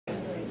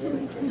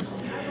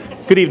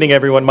Good evening,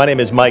 everyone. My name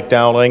is Mike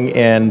Dowling,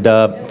 and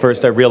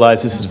first I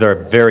realize this is a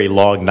very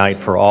long night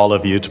for all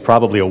of you. It's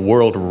probably a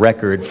world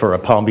record for a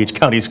Palm Beach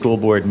County School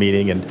Board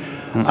meeting, and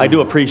I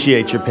do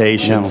appreciate your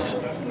patience.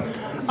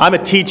 No. I'm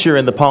a teacher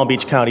in the Palm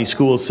Beach County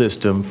school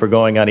system for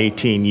going on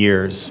 18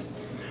 years.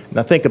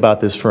 Now think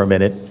about this for a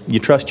minute. You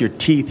trust your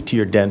teeth to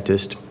your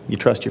dentist. You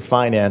trust your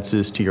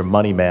finances to your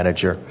money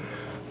manager.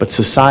 But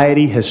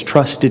society has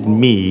trusted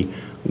me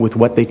with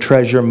what they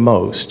treasure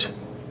most,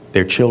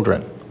 their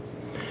children.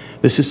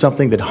 This is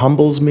something that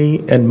humbles me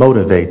and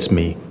motivates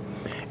me.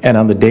 And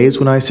on the days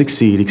when I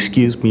succeed,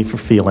 excuse me for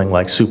feeling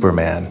like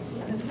Superman.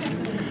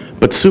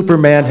 But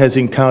Superman has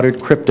encountered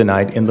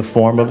kryptonite in the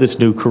form of this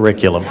new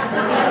curriculum.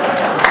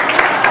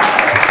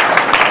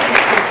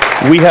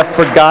 We have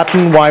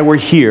forgotten why we're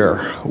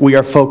here. We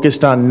are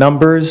focused on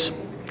numbers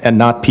and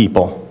not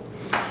people.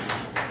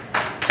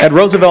 At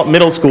Roosevelt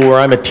Middle School, where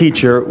I'm a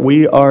teacher,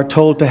 we are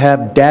told to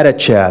have data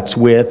chats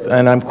with,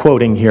 and I'm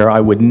quoting here, I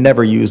would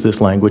never use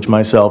this language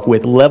myself,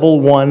 with level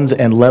 1s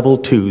and level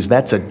 2s.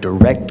 That's a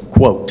direct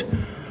quote.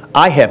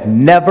 I have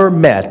never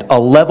met a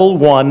level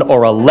 1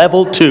 or a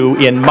level 2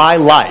 in my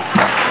life.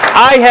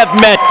 I have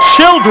met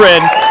children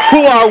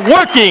who are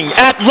working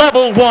at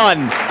level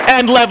 1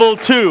 and level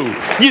 2.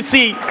 You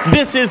see,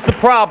 this is the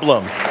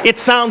problem. It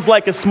sounds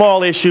like a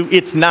small issue.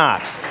 It's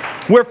not.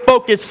 We're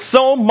focused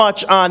so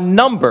much on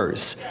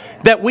numbers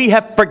that we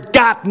have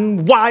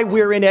forgotten why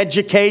we're in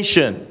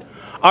education.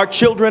 Our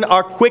children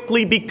are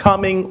quickly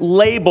becoming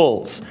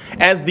labels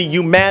as the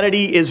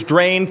humanity is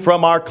drained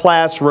from our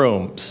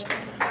classrooms.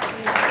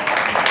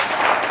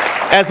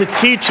 As a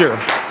teacher,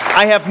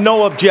 I have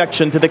no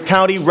objection to the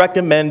county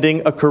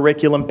recommending a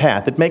curriculum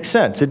path. It makes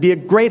sense. It'd be a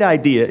great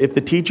idea if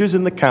the teachers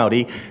in the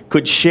county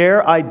could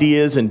share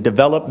ideas and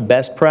develop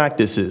best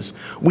practices.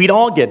 We'd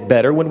all get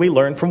better when we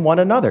learn from one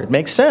another. It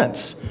makes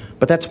sense.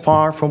 But that's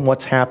far from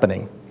what's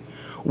happening.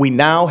 We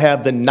now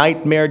have the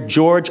nightmare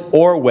George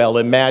Orwell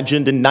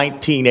imagined in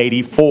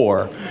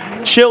 1984.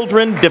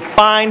 Children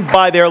defined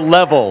by their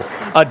level,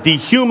 a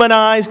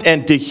dehumanized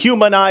and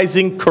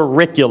dehumanizing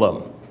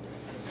curriculum.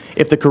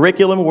 If the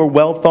curriculum were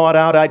well thought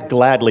out, I'd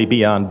gladly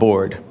be on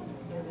board.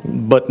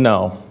 But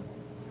no.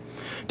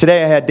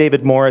 Today I had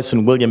David Morris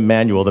and William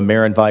Manuel, the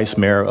mayor and vice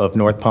mayor of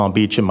North Palm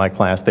Beach, in my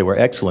class. They were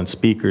excellent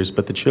speakers,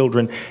 but the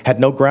children had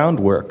no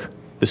groundwork.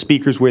 The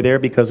speakers were there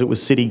because it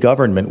was city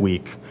government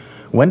week.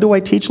 When do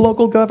I teach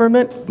local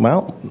government?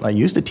 Well, I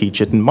used to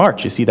teach it in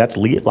March. You see, that's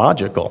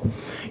logical.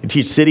 You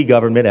teach city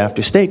government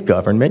after state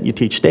government. You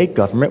teach state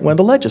government when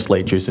the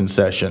legislature's in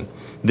session.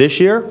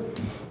 This year,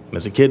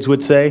 as the kids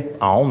would say,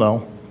 I don't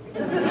know.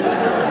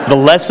 The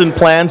lesson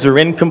plans are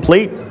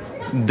incomplete.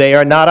 They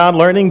are not on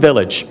Learning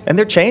Village, and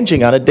they're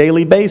changing on a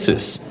daily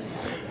basis.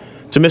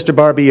 To Mr.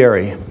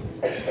 Barbieri,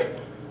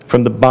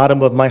 from the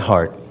bottom of my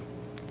heart,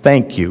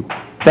 thank you.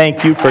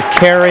 Thank you for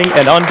caring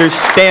and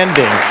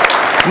understanding,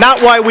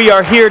 not why we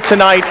are here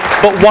tonight,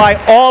 but why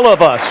all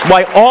of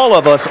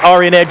us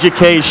are in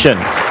education.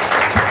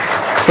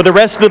 For the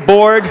rest of the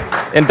board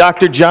and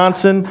Dr.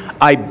 Johnson,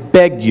 I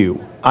beg you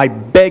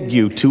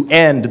to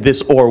end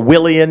this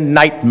Orwellian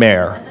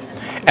nightmare.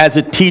 As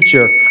a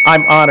teacher,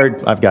 I'm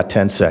honored, I've got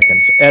 10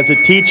 seconds. As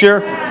a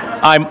teacher,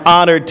 I'm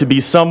honored to be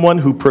someone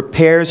who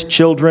prepares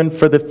children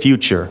for the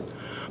future.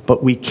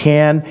 But we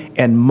can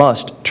and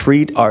must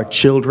treat our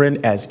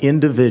children as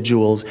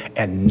individuals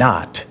and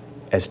not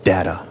as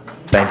data.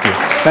 Thank you.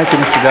 Thank you,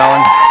 Mr.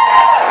 Dowling.